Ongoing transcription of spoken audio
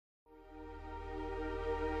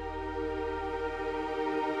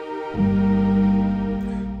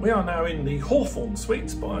We are now in the Hawthorn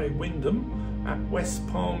Suites by Wyndham at West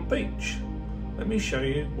Palm Beach. Let me show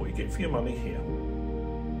you what you get for your money here.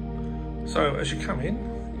 So as you come in,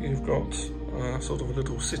 you've got sort of a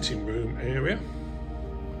little sitting room area.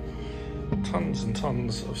 Tons and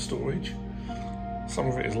tons of storage. Some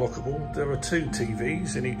of it is lockable. There are 2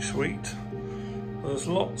 TVs in each suite. There's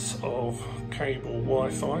lots of cable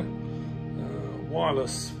Wi-Fi.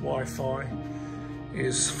 Wireless Wi-Fi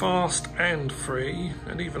is fast and free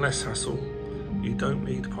and even less hassle. You don't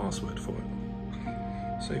need a password for it.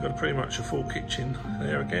 So you've got pretty much a full kitchen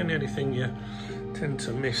there. Again, the only thing you tend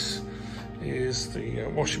to miss is the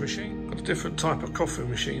washing machine. Got a different type of coffee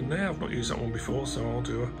machine there. I've not used that one before, so I'll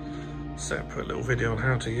do a separate little video on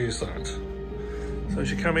how to use that. So as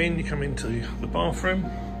you come into the bathroom,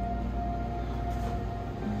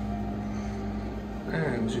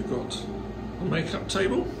 and you've got a makeup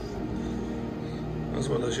table, as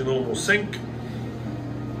well as your normal sink.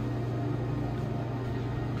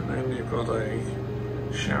 And then you've got a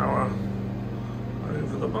shower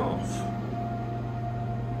over the bath.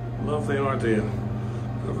 Love the idea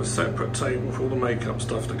of a separate table for all the makeup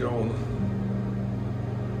stuff to go on.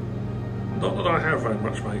 Not that I have very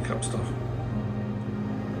much makeup stuff.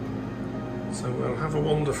 So we'll have a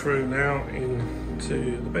wander through now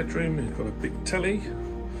into the bedroom. You've got a big telly.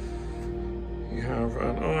 You have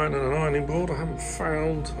an iron and an ironing board. I haven't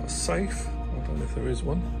found a safe. I don't know if there is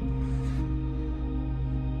one.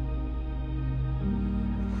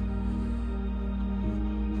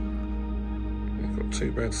 You've got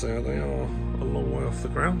 2 beds there. They are a long way off the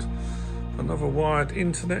ground. Another wired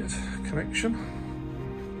internet connection.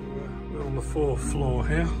 We're on the 4th floor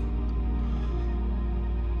here.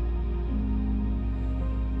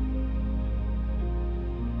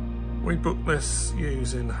 We book this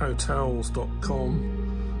using hotels.com,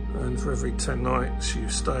 and for every 10 nights you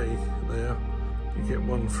stay there, you get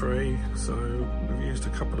 1 free. So we've used a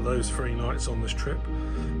couple of those free nights on this trip,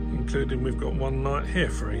 including we've got 1 night here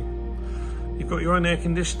free. You've got your own air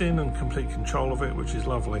conditioning and complete control of it, which is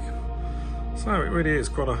lovely. So it really is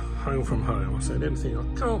quite a home from home. I said, anything I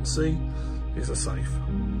can't see is a safe.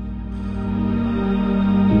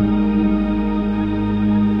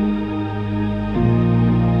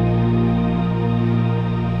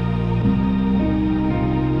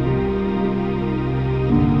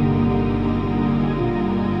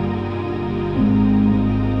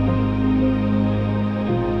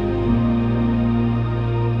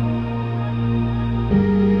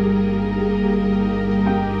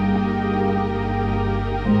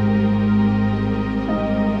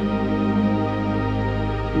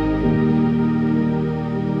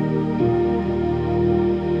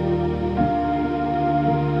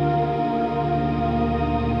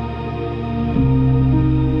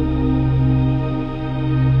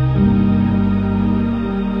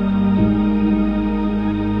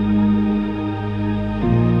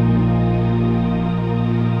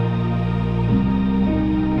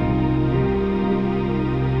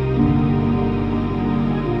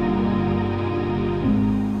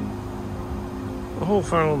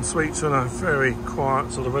 Hawthorn Suites are in a very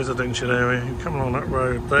quiet sort of residential area. You're coming on that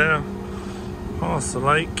road there, past the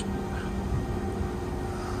lake,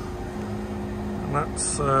 and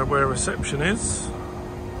that's where reception is.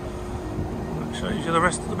 That shows you the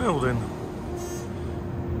rest of the building.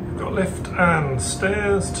 You've got lift and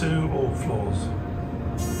stairs to all floors.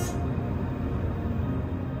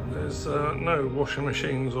 There's no washing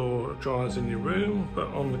machines or dryers in your room, but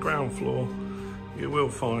on the ground floor you will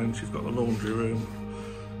find you've got the laundry room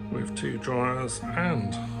with 2 dryers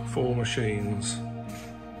and 4 machines,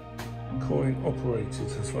 coin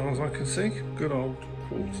operated as far as I can see. Good old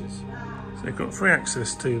quarters. So you've got free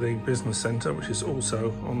access to the business centre, which is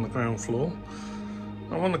also on the ground floor.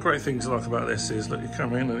 And one of the great things I like about this is that you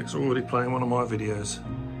come in and it's already playing one of my videos.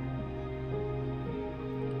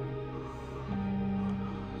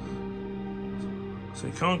 So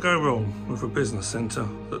you can't go wrong with a business centre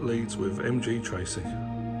that leads with MG Tracy.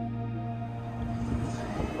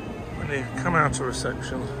 When you come out of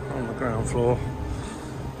reception on the ground floor,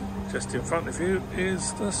 just in front of you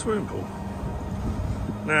is the swimming pool.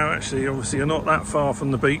 Now actually, obviously you're not that far from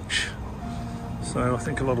the beach, so I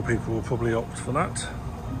think a lot of people will probably opt for that.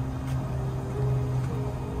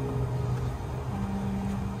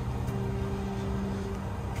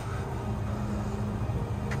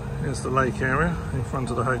 Here's the lake area in front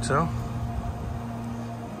of the hotel.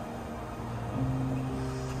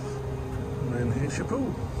 And then here's your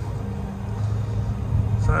pool.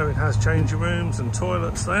 So it has changing rooms and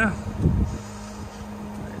toilets there.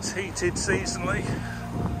 It's heated seasonally.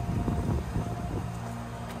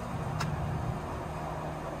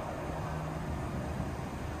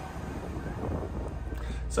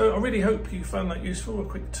 So I really hope you found that useful, a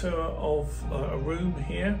quick tour of a room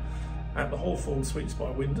here at the Hawthorn Suites by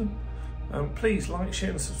Wyndham. Please like,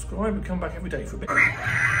 share and subscribe and come back every day for a bit.